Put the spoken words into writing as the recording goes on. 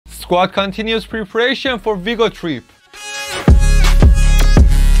squad continues preparation for Vigo trip.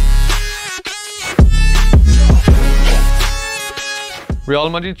 Real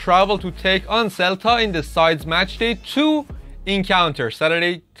Madrid travel to take on Celta in the side's matchday 2 encounter,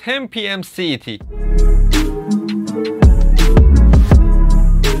 Saturday 10 p.m. CET.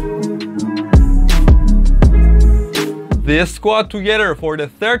 The squad together for the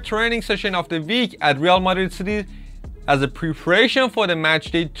third training session of the week at Real Madrid City as a preparation for the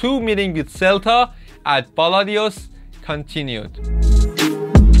matchday 2 meeting with Celta at Balaídos continued.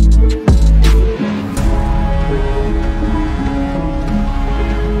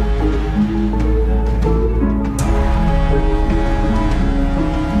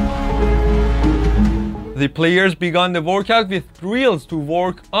 The players began the workout with drills to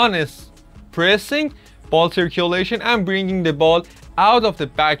work on pressing, ball circulation and bringing the ball out of the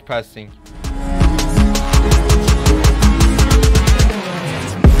back passing.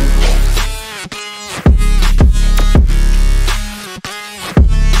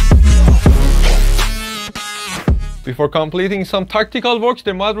 Before completing some tactical works,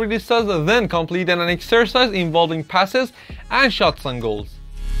 the Madridistas then completed an exercise involving passes and shots on goals.